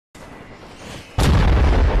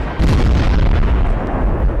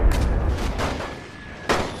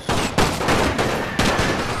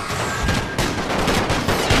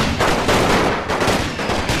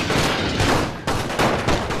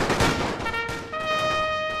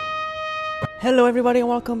Hello everybody and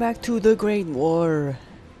welcome back to the Great War.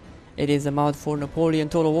 It is a mod for Napoleon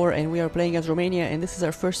Total War and we are playing as Romania and this is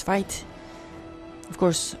our first fight. Of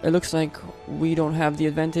course, it looks like we don't have the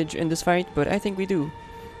advantage in this fight, but I think we do.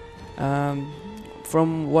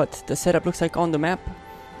 From what the setup looks like on the map,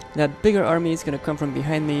 that bigger army is gonna come from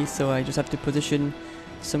behind me, so I just have to position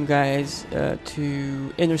some guys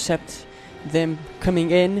to intercept them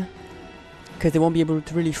coming in, because they won't be able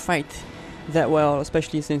to really fight that well,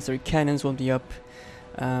 especially since their cannons won't be up.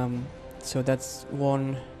 So that's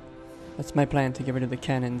my plan, to get rid of the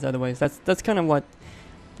cannons. Otherwise, that's kind of what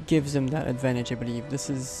gives them that advantage, I believe. This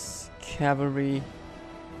is cavalry.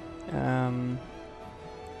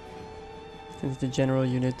 This is the general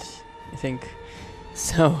unit, I think.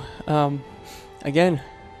 So again,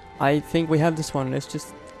 I think we have this one. Let's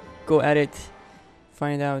just go at it,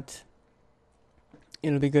 find out.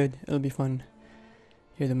 It'll be good, it'll be fun.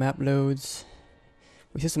 Here the map loads.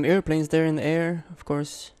 We see some airplanes there in the air, of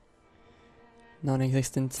course.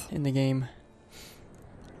 Non-existent in the game.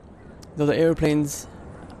 Though the airplanes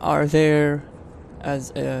are there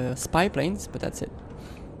as spy planes, but that's it.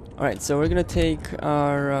 Alright, so we're gonna take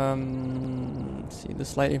our let's see,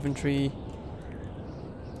 the light infantry.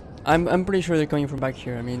 I'm pretty sure they're coming from back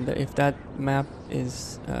here. I mean, if that map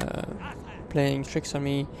is playing tricks on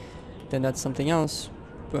me, then that's something else.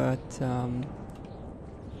 But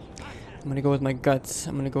I'm gonna go with my guts.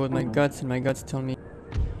 I'm gonna go with my guts, and my guts tell me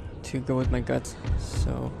to go with my guts.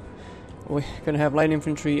 So we're gonna have light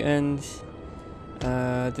infantry and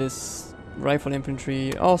this rifle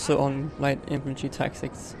infantry also on light infantry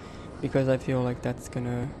tactics, because I feel like that's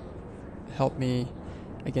gonna help me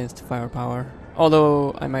against firepower.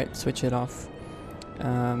 Although I might switch it off.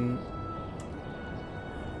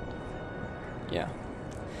 Yeah,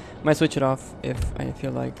 might switch it off if I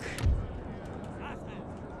feel like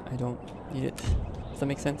I don't need it. Does that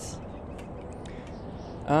make sense?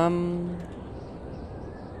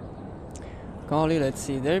 Golly, let's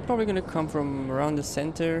see. They're probably gonna come from around the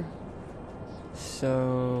center.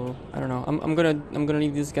 So I don't know. I'm gonna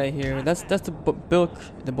leave this guy here. That's the bulk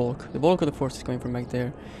of the force is coming from back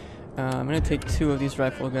there. I'm gonna take 2 of these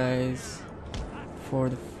rifle guys for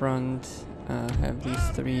the front. Have these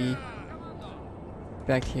 3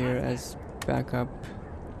 back here as backup.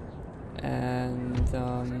 And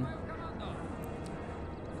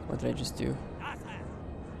what did I just do?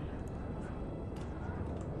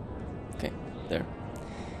 Okay, there.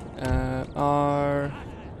 Our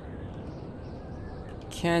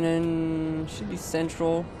cannon should be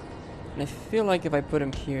central, and I feel like if I put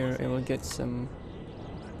him here, it will get some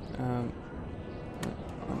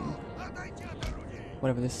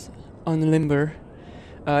whatever this unlimber.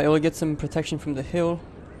 It will get some protection from the hill,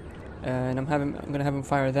 and I'm gonna have him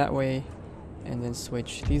fire that way, and then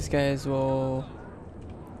switch. These guys will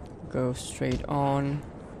go straight on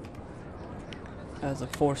as a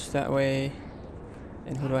force that way.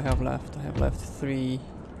 And who do I have left? I have left 3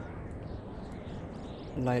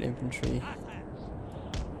 light infantry,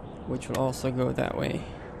 which will also go that way.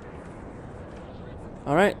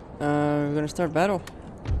 Alright, we're gonna start battle.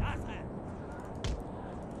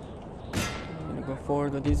 I'm gonna go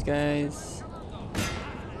forward with these guys,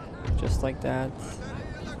 just like that.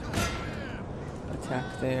 Attack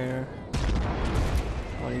there.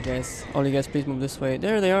 All you guys, please move this way.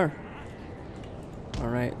 There they are.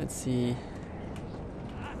 Alright, let's see.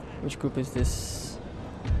 Which group is this?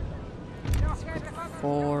 Group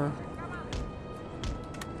 4.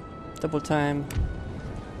 Double time.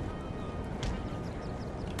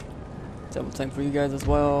 Double time for you guys as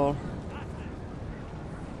well.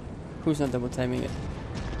 Who's not double timing it?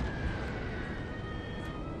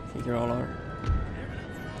 I think you all are.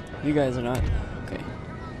 You guys are not. Okay.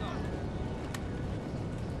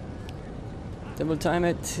 Double time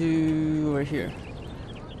it to over here.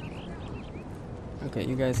 Okay,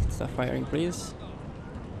 you guys can stop firing, please.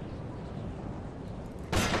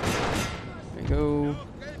 There we go.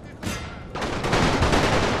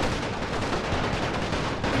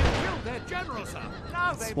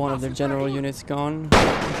 It's one of their general units gone.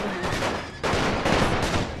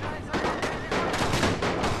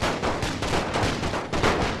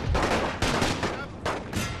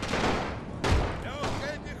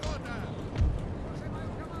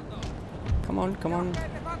 Come on, come on.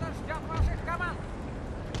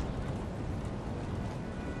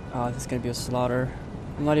 Oh, this is gonna be a slaughter.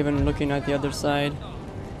 I'm not even looking at the other side.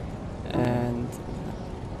 And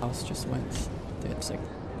the house just went dead sick.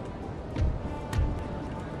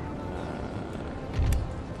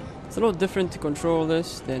 It's a little different to control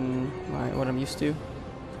this than what I'm used to.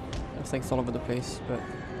 Looks like it's all over the place, but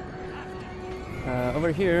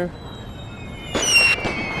over here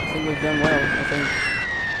think we've done well.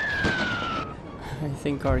 I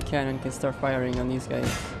think our cannon can start firing on these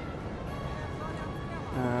guys.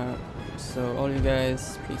 So all you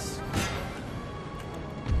guys, please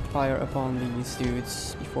fire upon these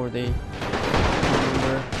dudes before they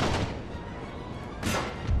remember.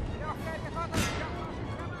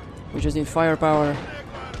 We just need firepower.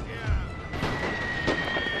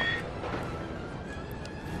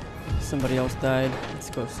 Somebody else died. Let's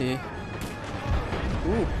go see.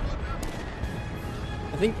 Ooh.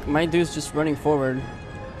 I think my dudes just running forward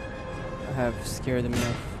have scared them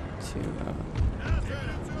enough to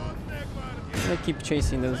I'm gonna keep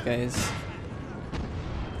chasing those guys.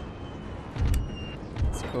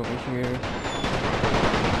 Let's go over here.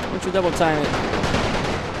 Why don't you double time it?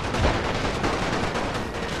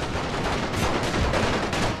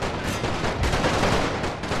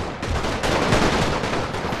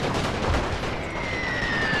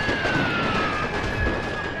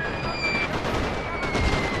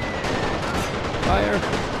 Fire!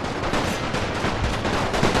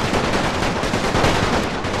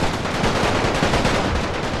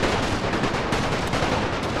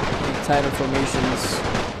 Tighter formations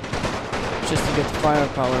just to get the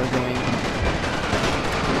firepower going.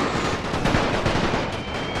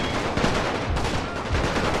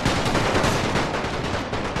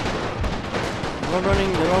 They're all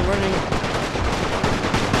running, they're all running.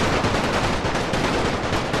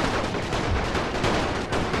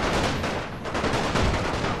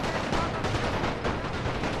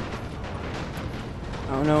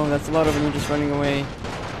 Oh no, that's a lot of them just running away.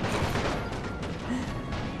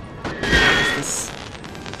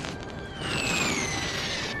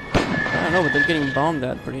 I don't know, but they're getting bombed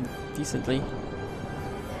at pretty decently.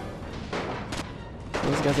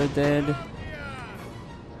 Those guys are dead.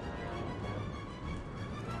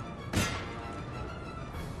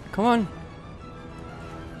 Come on!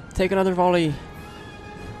 Take another volley!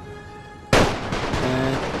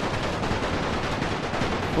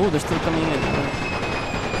 Oh, they're still coming in.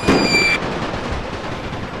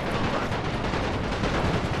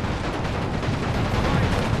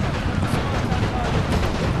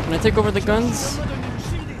 Can I take over the guns?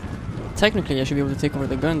 Technically, I should be able to take over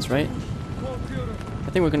the guns, right? I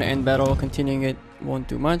think we're gonna end battle. Continuing it won't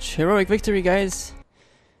do much. Heroic victory, guys!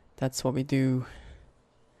 That's what we do.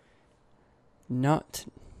 Not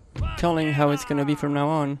telling how it's gonna be from now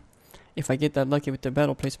on. If I get that lucky with the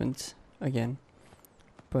battle placements again.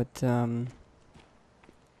 But, looks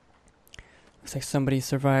like somebody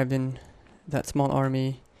survived in that small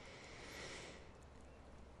army.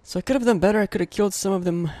 So I could have done better. I could have killed some of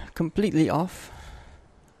them completely off.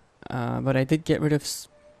 But I did get rid of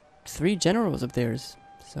 3 generals of theirs.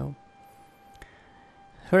 So,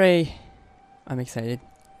 hooray! I'm excited.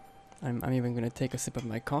 I'm even gonna take a sip of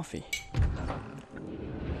my coffee.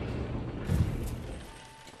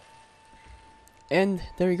 And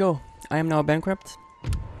there you go. I am now bankrupt.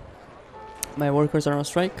 My workers are on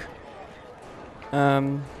strike.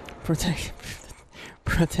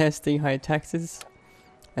 Protesting high taxes.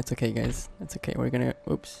 That's okay, guys. That's okay. We're gonna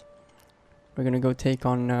go take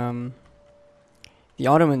on the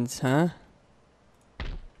Ottomans, huh?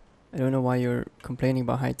 I don't know why you're complaining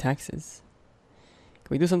about high taxes. Can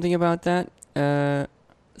we do something about that?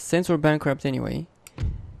 Since we're bankrupt anyway,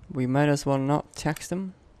 we might as well not tax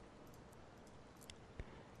them.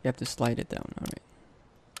 You have to slide it down. Alright.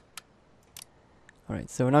 Alright,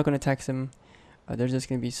 so we're not going to tax them. They're just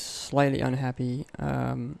going to be slightly unhappy.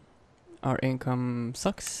 Our income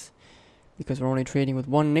sucks because we're only trading with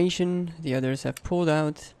one nation. The others have pulled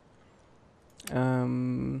out.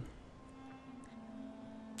 And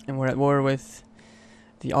we're at war with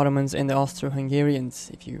the Ottomans and the Austro-Hungarians,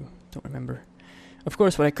 if you don't remember. Of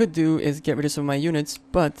course, what I could do is get rid of some of my units,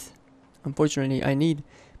 but unfortunately I need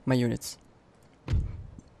my units.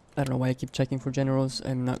 I don't know why I keep checking for generals.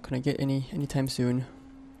 I'm not gonna get any anytime soon.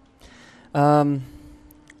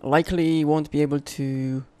 Likely won't be able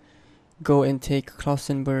to go and take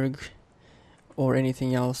Klausenberg or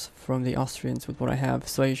anything else from the Austrians with what I have,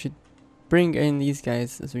 so I should bring in these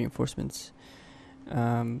guys as reinforcements.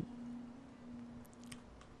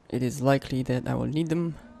 It is likely that I will need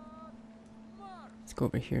them. Let's go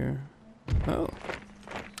over here. Oh.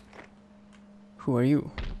 Who are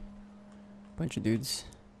you? Bunch of dudes.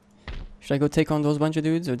 Should I go take on those bunch of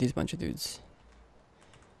dudes or these bunch of dudes?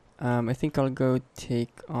 I think I'll go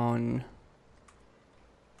take on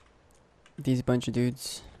these bunch of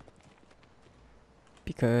dudes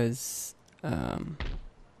because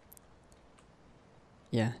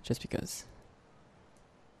yeah, just because.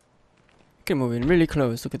 Okay, move in really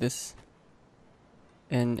close. Look at this.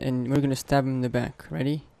 And we're gonna stab him in the back.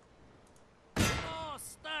 Ready?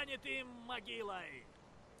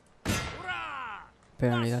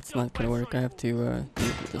 Apparently that's not gonna work. I have to deal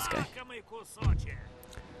with this guy.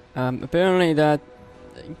 Apparently that...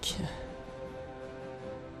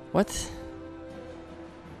 What?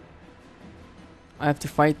 I have to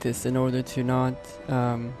fight this in order to not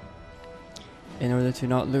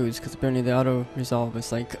lose, because apparently the auto resolve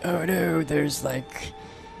is like, oh no, there's like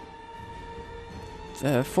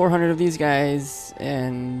 400 of these guys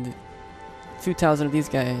and 2,000 of these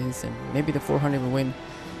guys, and maybe the 400 will win.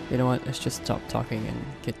 You know what? Let's just stop talking and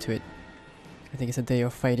get to it. I think it's a day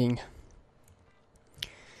of fighting.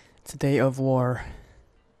 It's a day of war.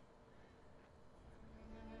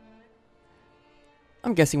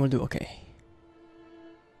 I'm guessing we'll do okay.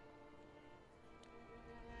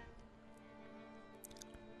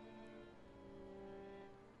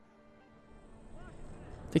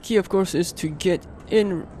 The key, of course, is to get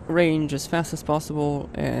in range as fast as possible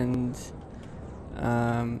and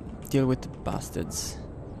deal with the bastards.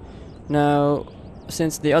 Now,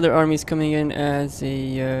 since the other army is coming in as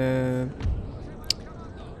a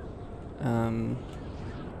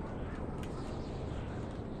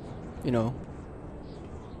you know,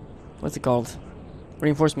 what's it called?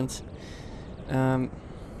 Reinforcements. I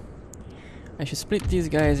should split these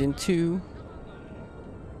guys in two.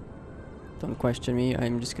 Don't question me,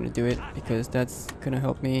 I'm just gonna do it because that's gonna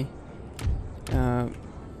help me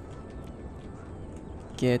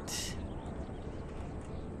get...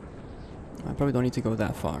 I probably don't need to go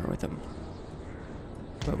that far with them.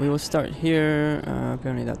 But we will start here.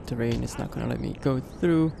 Apparently that terrain is not gonna let me go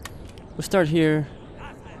through. We'll start here,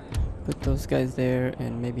 put those guys there,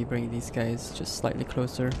 and maybe bring these guys just slightly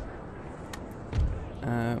closer.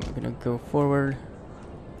 We're gonna go forward.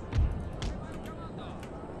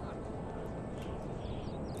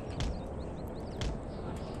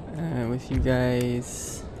 With you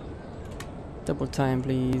guys, double time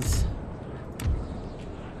please.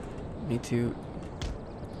 Need to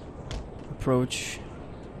approach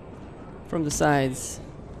from the sides,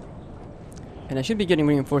 and I should be getting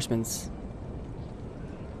reinforcements,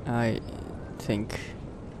 I think.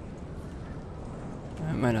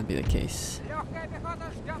 That might not be the case.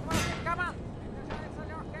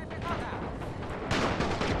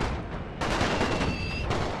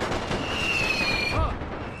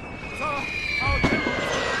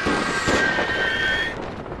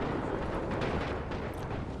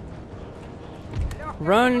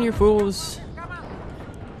 Run, you fools!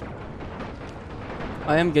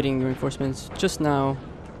 I am getting reinforcements just now.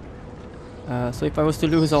 So if I was to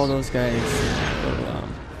lose all those guys,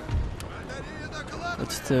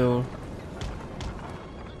 but still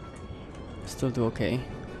do okay.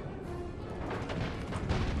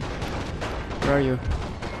 Where are you?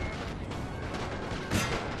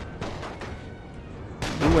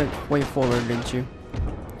 You went way forward, didn't you?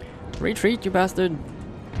 Retreat, you bastard!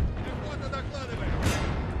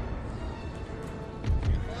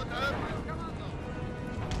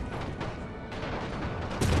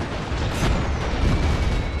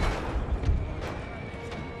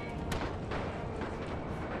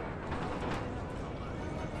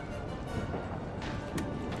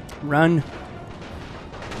 Run.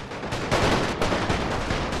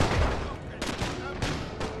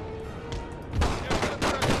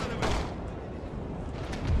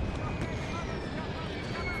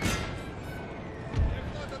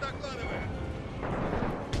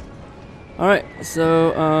 Alright,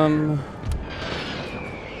 so on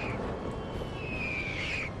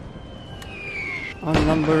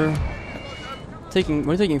number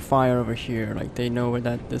we're taking fire over here, like they know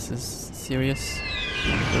that this is serious.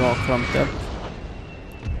 They're all clumped up.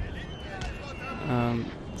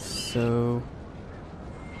 So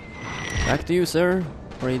back to you, sir.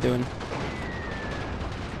 What are you doing?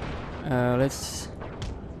 Let's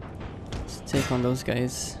take on those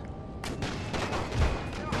guys.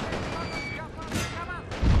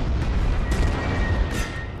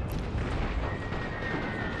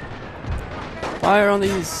 Fire on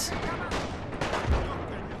these!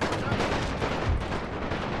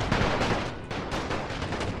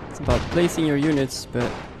 It's about placing your units,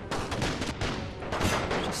 but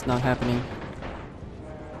just not happening.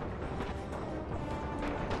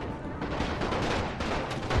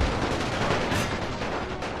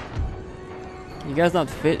 You guys not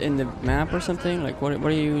fit in the map or something? Like what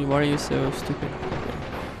are you? Why are you so stupid?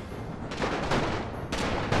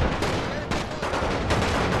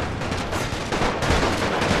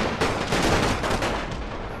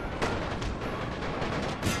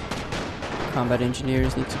 Combat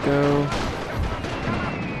engineers need to go.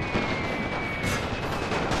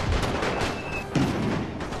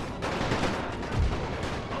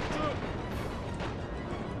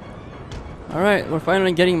 Alright, we're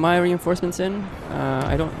finally getting my reinforcements in.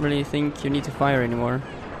 I don't really think you need to fire anymore.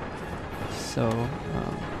 So,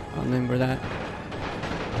 I'll remember that.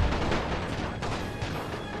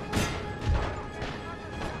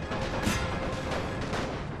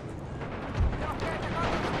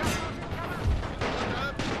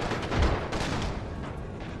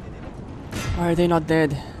 Why are they not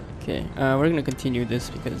dead? Okay, we're gonna continue this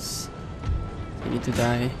because they need to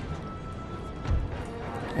die.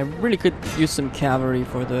 I really could use some cavalry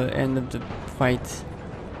for the end of the fight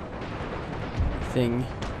thing.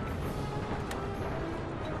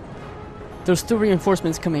 There's still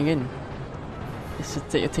reinforcements coming in.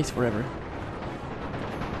 It takes forever.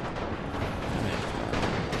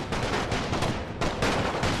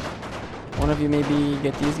 One of you maybe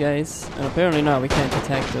get these guys. And apparently not, we can't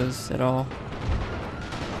attack those at all.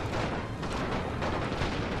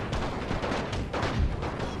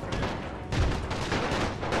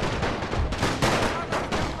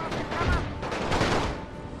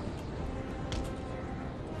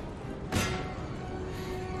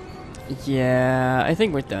 Yeah, I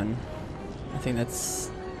think we're done. I think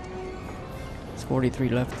that's 43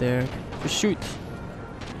 left there. Just shoot.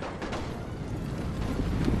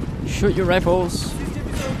 Shoot your rifles.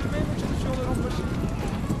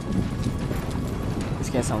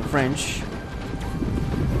 These guys sound French.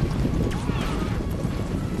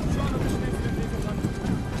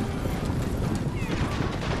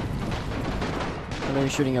 I know you're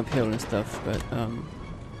shooting uphill and stuff, but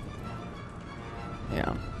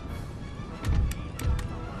yeah.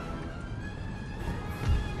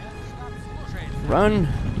 Run!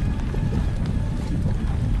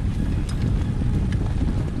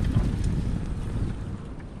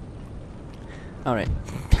 Alright.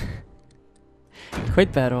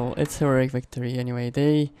 Quit battle. It's heroic victory anyway.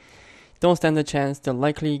 They don't stand a chance. They'll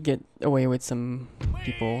likely get away with some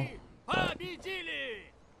people. But,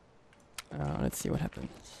 let's see what happens.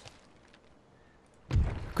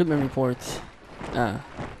 Equipment report. Well,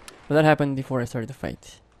 that happened before I started the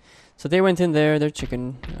fight. So they went in there. They're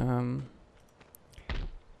chicken.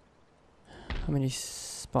 How many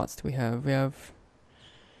spots do we have? We have...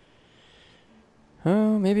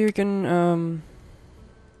 Oh, maybe we can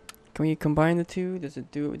we combine the two? Does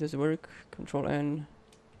it work? Control N.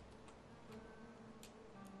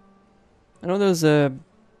 I know there's a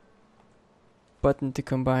button to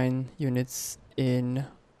combine units in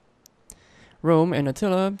Rome and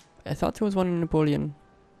Attila. I thought there was one in Napoleon.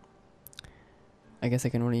 I guess I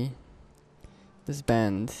can only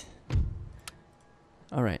disband.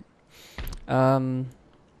 Alright.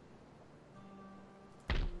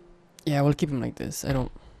 Yeah, we'll keep him like this. I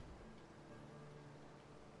don't...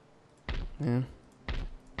 Yeah.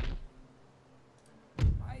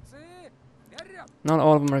 Not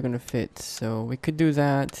all of them are gonna fit, so we could do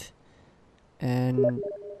that. And...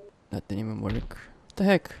 that didn't even work. What the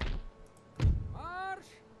heck?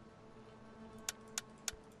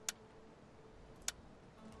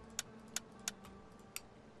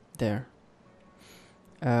 There.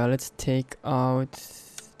 Let's take out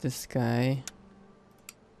this guy.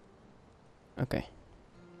 Okay.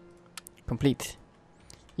 Complete.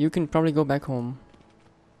 You can probably go back home.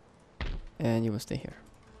 And you will stay here.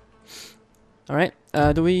 Alright.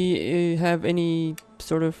 Do we have any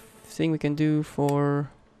sort of thing we can do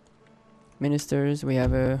for ministers? We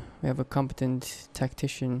have a competent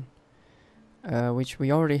tactician, which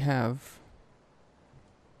we already have.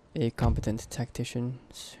 A competent tactician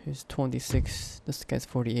who's 26. This guy's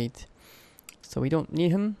 48. So we don't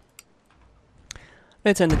need him.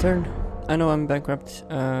 Let's end the turn. I know I'm bankrupt.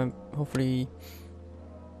 Hopefully,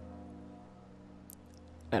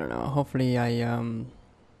 I don't know. Hopefully, I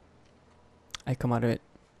come out of it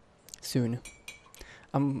soon.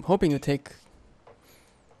 I'm hoping to take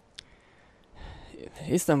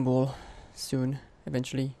Istanbul soon,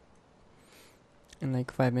 eventually, in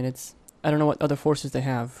like 5 minutes. I don't know what other forces they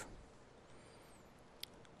have.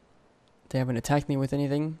 They haven't attacked me with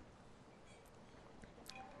anything.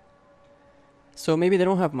 So maybe they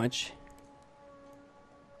don't have much.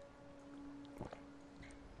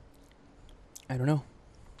 I don't know.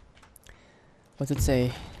 What's it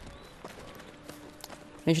say?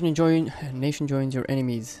 Nation joins your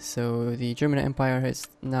enemies. So the German Empire has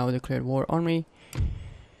now declared war on me.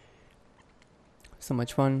 So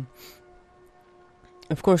much fun.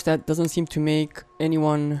 Of course, that doesn't seem to make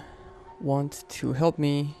anyone want to help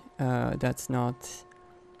me. That's not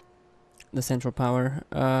the central power.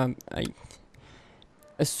 I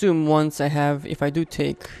assume once if I do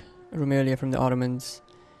take Romania from the Ottomans,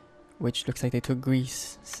 which looks like they took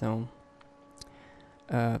Greece, so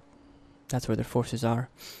That's where their forces are.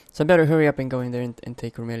 So I better hurry up and go in there and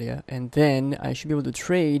take Romania. And then I should be able to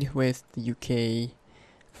trade with the UK,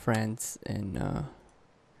 France, and the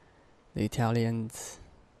Italians.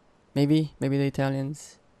 Maybe the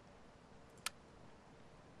Italians.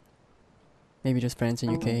 Maybe just France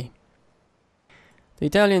and UK. The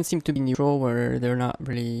Italians seem to be neutral, where they're not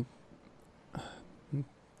really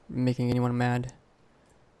making anyone mad.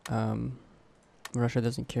 Russia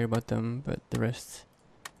doesn't care about them, but the rest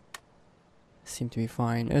seem to be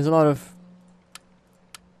fine. There's a lot of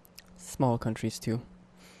small countries too.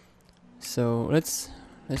 So let's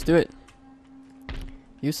do it.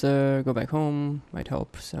 You sir, go back home. Might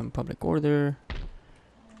help some public order.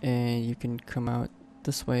 And you can come out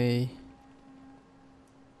this way.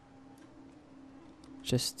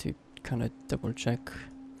 Just to kind of double check.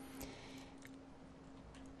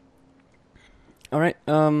 Alright,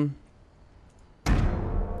 I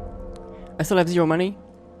still have 0 money.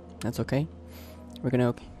 That's okay. We're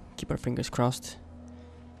gonna keep our fingers crossed.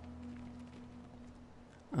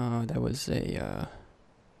 That was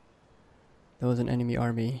an enemy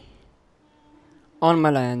army on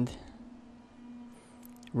my land,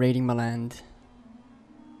 raiding my land.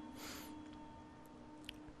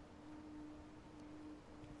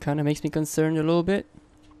 Kind of makes me concerned a little bit,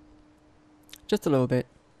 just a little bit.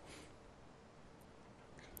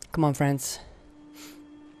 Come on, France.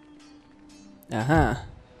 Aha.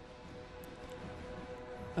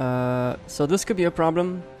 So this could be a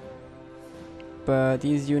problem, but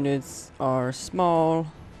these units are small,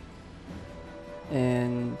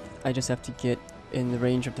 and I just have to get in the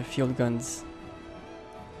range of the field guns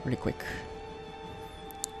really quick.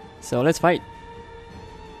 So let's fight.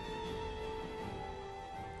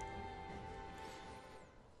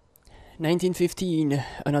 (1915)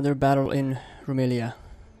 Another battle in Romania.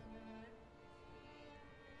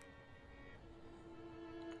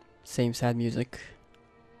 Same sad music.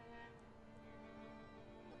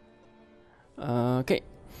 Okay,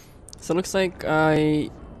 so looks like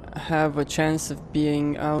I have a chance of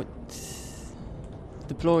being out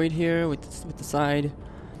deployed here with the side.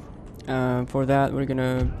 For that, we're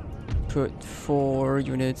gonna put 4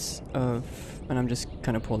 units of, and I'm just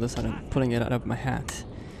kind of pulling it out of my hat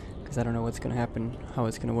because I don't know what's gonna happen, how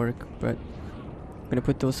it's gonna work. But I'm gonna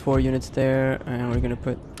put those 4 units there, and we're gonna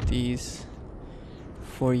put these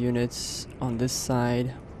 4 units on this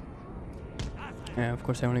side. And of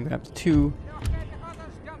course I only grabbed 2,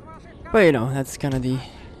 but you know, that's kind of the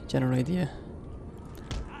general idea.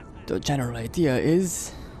 The general idea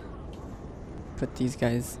is put these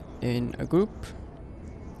guys in a group.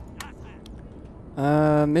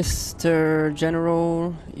 Mr.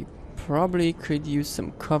 General, you probably could use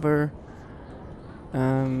some cover.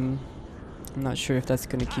 I'm not sure if that's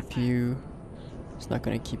gonna keep you. It's not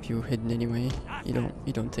gonna keep you hidden anyway. You don't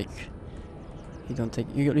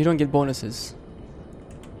get bonuses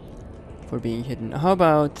for being hidden. How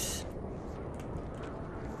about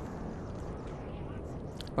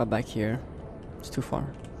back here? It's too far.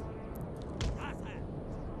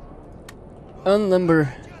 Limber.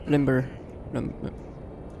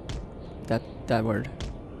 That word.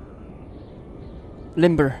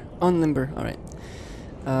 Unlimber. All right.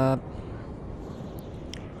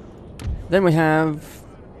 Then we have.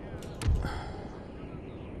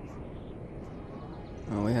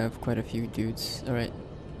 Oh, we have quite a few dudes. All right.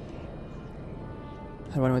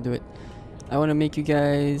 How do I want to do it? I want to make you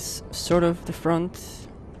guys sort of the front.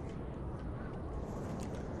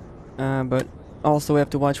 But also we have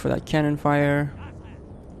to watch for that cannon fire.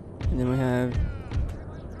 And then we have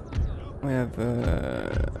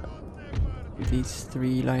these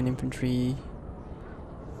 3 line infantry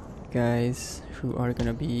guys who are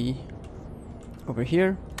gonna be over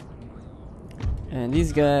here. And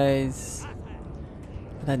these guys,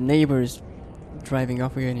 that neighbor's driving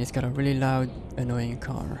off here and he's got a really loud, annoying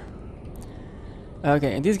car.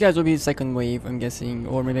 Okay, and these guys will be the second wave, I'm guessing,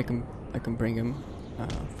 or maybe I can bring them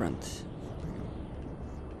front.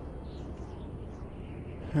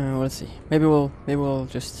 Let's see. Maybe we'll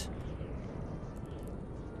just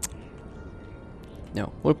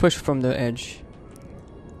no. We'll push from the edge.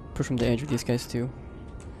 Push from the edge with these guys too.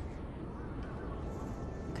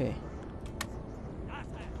 Okay.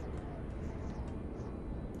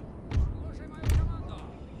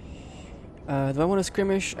 Do I want to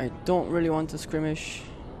skirmish? I don't really want to skirmish.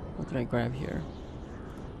 What did I grab here?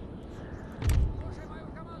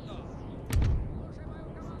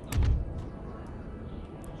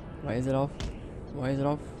 Why is it off? Why is it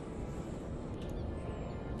off?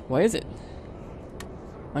 Why is it?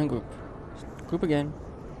 Ungroup. Group again.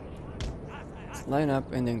 Let's line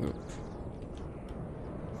up and then group.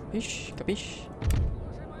 Capiche? Capiche?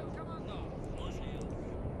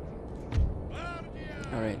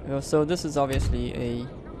 Alright, well, so this is obviously a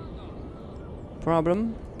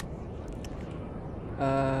problem.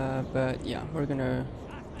 But yeah, we're gonna...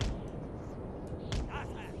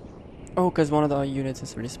 Oh, because one of the units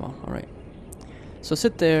is really small. Alright. So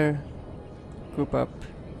sit there, group up.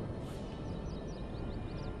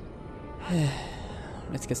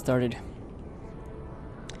 Let's get started.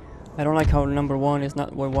 I don't like how number 1 is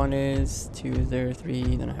not where 1 is, 2 is there,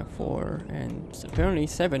 3, then I have 4, and apparently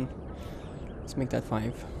 7. Let's make that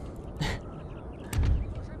 5.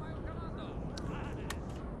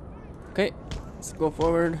 Okay, let's go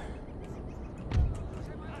forward.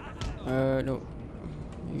 No.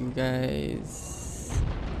 You guys...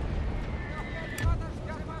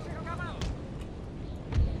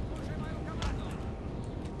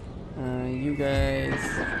 you guys...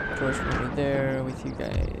 George over there with you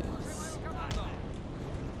guys.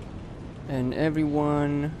 And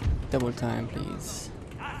everyone... Double time, please.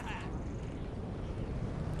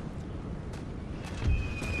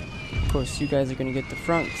 Of course, you guys are gonna get the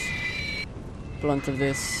blunt of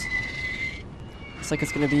this. Looks like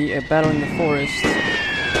it's gonna be a battle in the forest.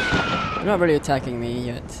 They're not really attacking me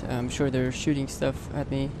yet. I'm sure they're shooting stuff at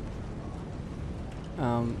me.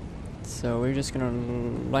 So we're just gonna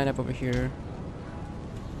line up over here.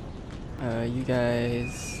 You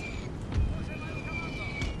guys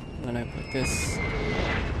line up like this.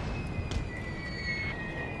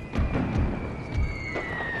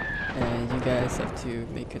 And you guys have to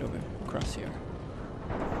make it over across here.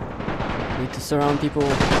 Need to surround people.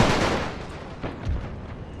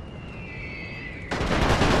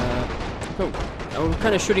 We're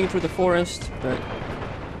kind of shooting through the forest, but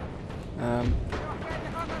I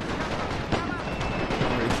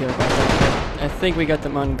don't really care about that. I think we got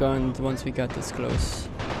them ungunned once we got this close.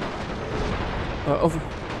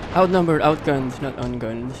 Outnumbered, outgunned, not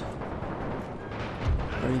ungunned.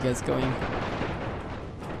 Where are you guys going?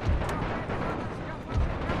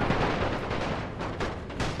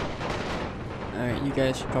 Alright, you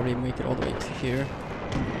guys should probably make it all the way to here.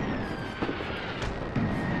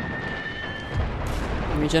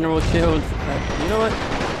 Enemy general killed. You know what?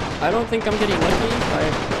 I don't think I'm getting lucky,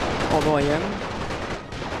 although I am.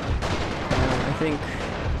 I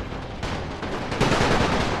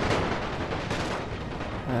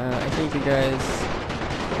think you guys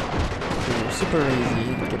are super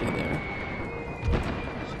lazy in getting there.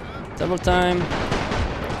 Double time.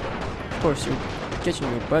 Of course, you're getting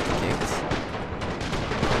your butt kicked.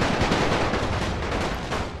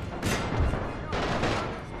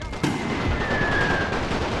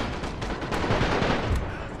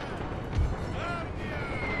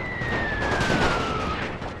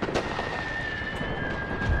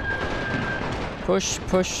 Push,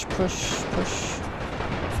 push, push, push.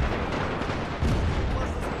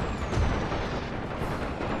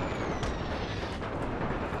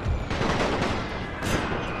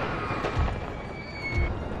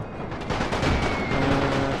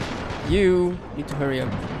 You need to hurry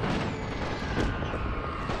up.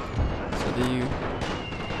 So do you.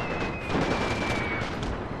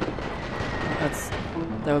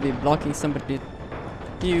 That will be blocking somebody.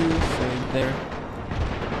 You, so there.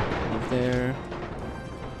 Move there.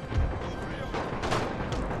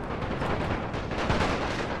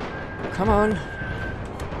 Come on.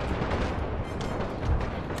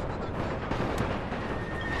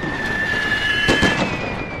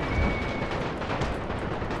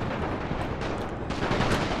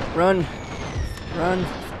 Run. Run.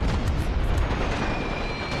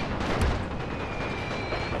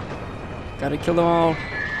 Gotta kill them all.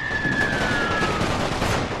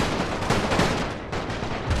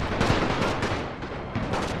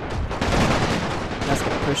 That's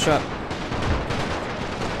gonna push up.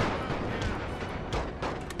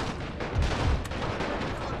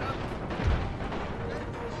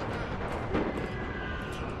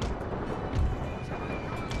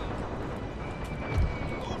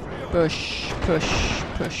 Push, push,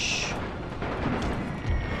 push.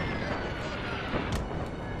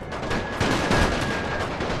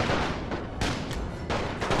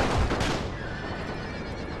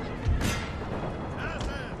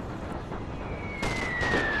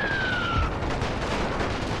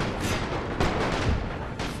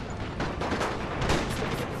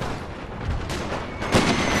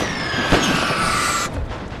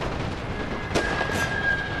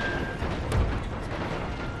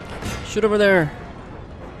 Shoot over there.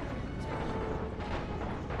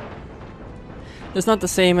 It's not the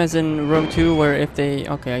same as in Rome 2 where if they...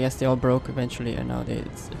 Okay, I guess they all broke eventually and now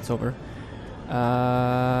it's over.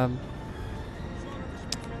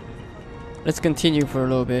 Let's continue for a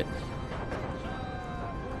little bit.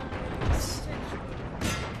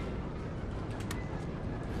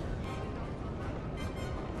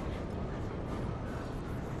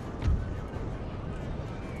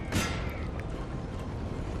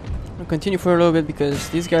 continue for a little bit because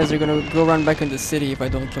these guys are gonna go run back in the city if I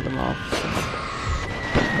don't kill them off.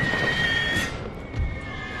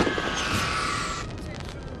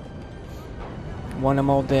 One, I'm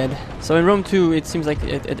all dead. So in Rome 2, it seems like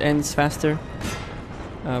it ends faster.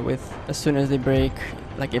 With as soon as they break,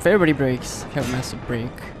 like if everybody breaks, if you have a massive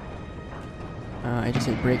break. I just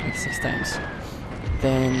said break like 6 times.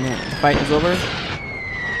 Then the fight is over.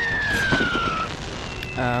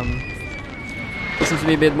 It seems to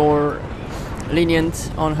be a bit more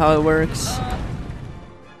lenient on how it works.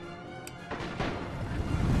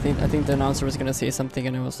 I think the announcer was gonna say something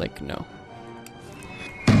and I was like, no.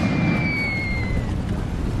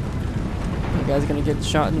 You guys gonna get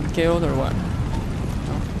shot and killed or what? No?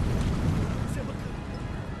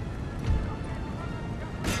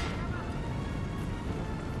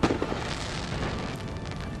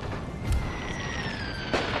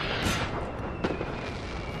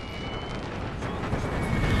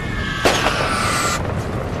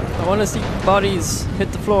 I wanna see bodies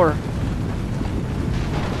hit the floor.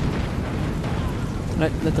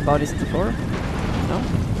 Let the bodies hit the floor? No?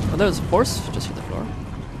 Oh, there's a horse just hit the floor.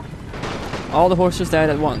 All the horses died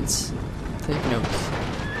at once. Take note.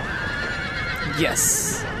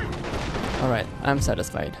 Yes! Alright, I'm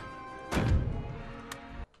satisfied.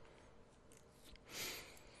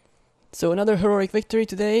 So another heroic victory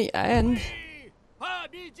today, and...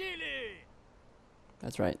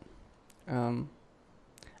 That's right.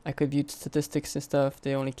 I could view statistics and stuff.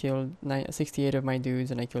 They only killed 68 of my dudes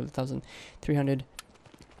and I killed 1,300.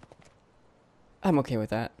 I'm okay with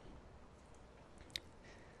that.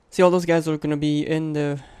 See, all those guys are gonna be in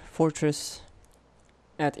the fortress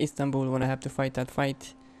at Istanbul when I have to fight that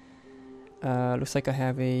fight. Looks like I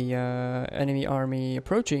have a enemy army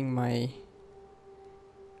approaching my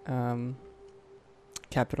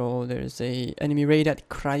capital. There's a enemy raid at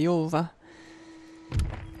Craiova.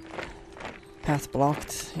 Path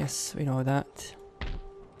blocked. Yes, we know that.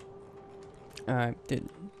 I did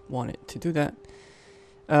want it to do that.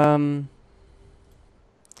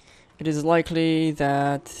 It is likely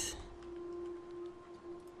that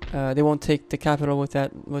they won't take the capital with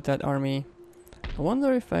that army. I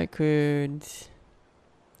wonder if I could,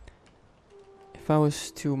 if I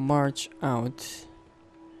was to march out,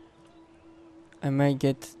 I might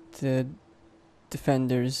get the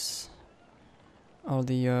defenders, all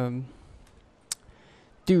the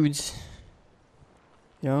dudes,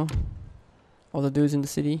 you know, all the dudes in the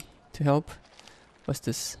city to help. What's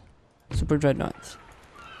this? Super Dreadnought.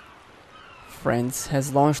 France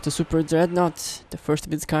has launched the Super Dreadnought, the first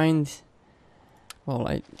of its kind. Well,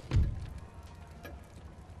 I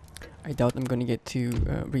doubt I'm gonna get to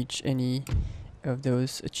reach any of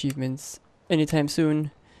those achievements anytime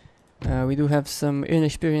soon. We do have some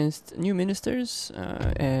inexperienced new ministers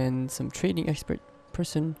and some trading expert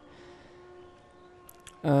person.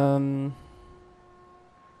 I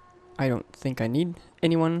don't think I need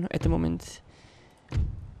anyone at the moment.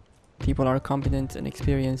 People are competent and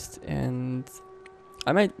experienced, and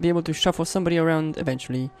I might be able to shuffle somebody around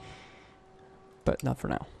eventually, but not for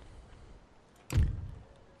now.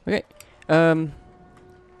 Okay, so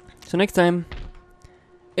next time,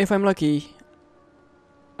 if I'm lucky,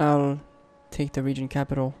 I'll take the region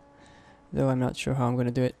capital, though I'm not sure how I'm gonna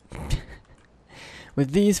do it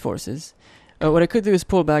with these forces. What I could do is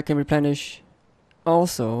pull back and replenish.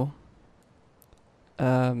 Also,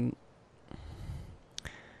 I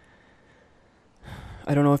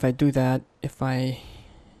don't know if I do that, if I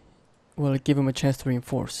will give him a chance to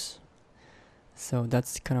reinforce. So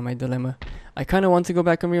that's kind of my dilemma. I kind of want to go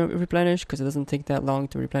back and replenish, because it doesn't take that long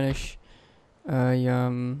to replenish a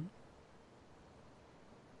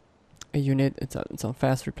unit. It's on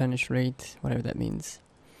fast replenish rate, whatever that means.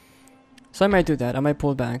 So I might do that. I might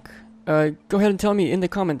pull back. Go ahead and tell me in the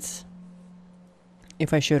comments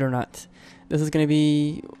if I should or not. This is going to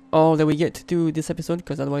be all that we get to do this episode,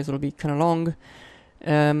 because otherwise it'll be kind of long.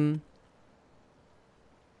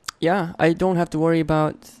 Yeah, I don't have to worry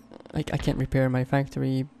about, like, I can't repair my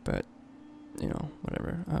factory, but you know,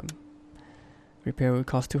 whatever. Repair would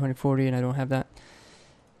cost 240 and I don't have that.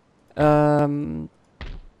 I'm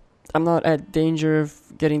not at danger of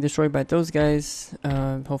getting destroyed by those guys.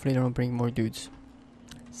 Hopefully they don't bring more dudes.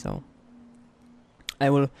 So I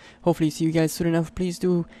will hopefully see you guys soon enough. Please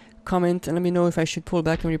do comment and let me know if I should pull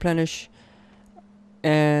back and replenish,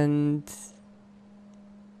 and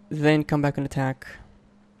then come back and attack.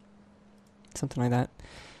 Something like that.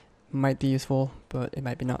 Might be useful, but it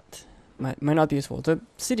might be not. Might not be useful. The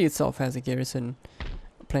city itself has a garrison,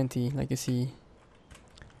 plenty. Like you see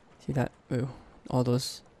that? Ooh, all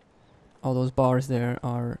those bars there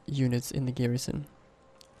are units in the garrison.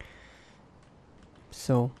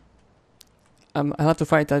 So I'll have to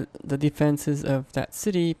fight the defenses of that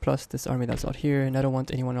city plus this army that's out here, and I don't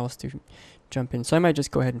want anyone else to jump in, so I might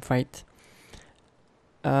just go ahead and fight.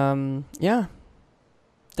 Yeah,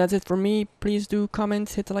 that's it for me. Please do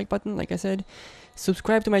comment, hit the like button, like I said.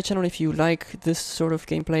 Subscribe to my channel if you like this sort of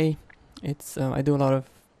gameplay. It's I do a lot of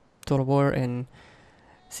Total War and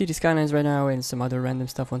City Skylines right now, and some other random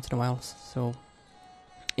stuff once in a while. So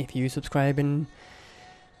if you subscribe and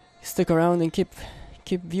stick around and keep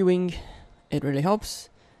viewing, it really helps.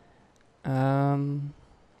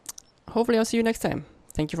 Hopefully I'll see you next time.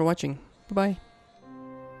 Thank you for watching. Bye bye.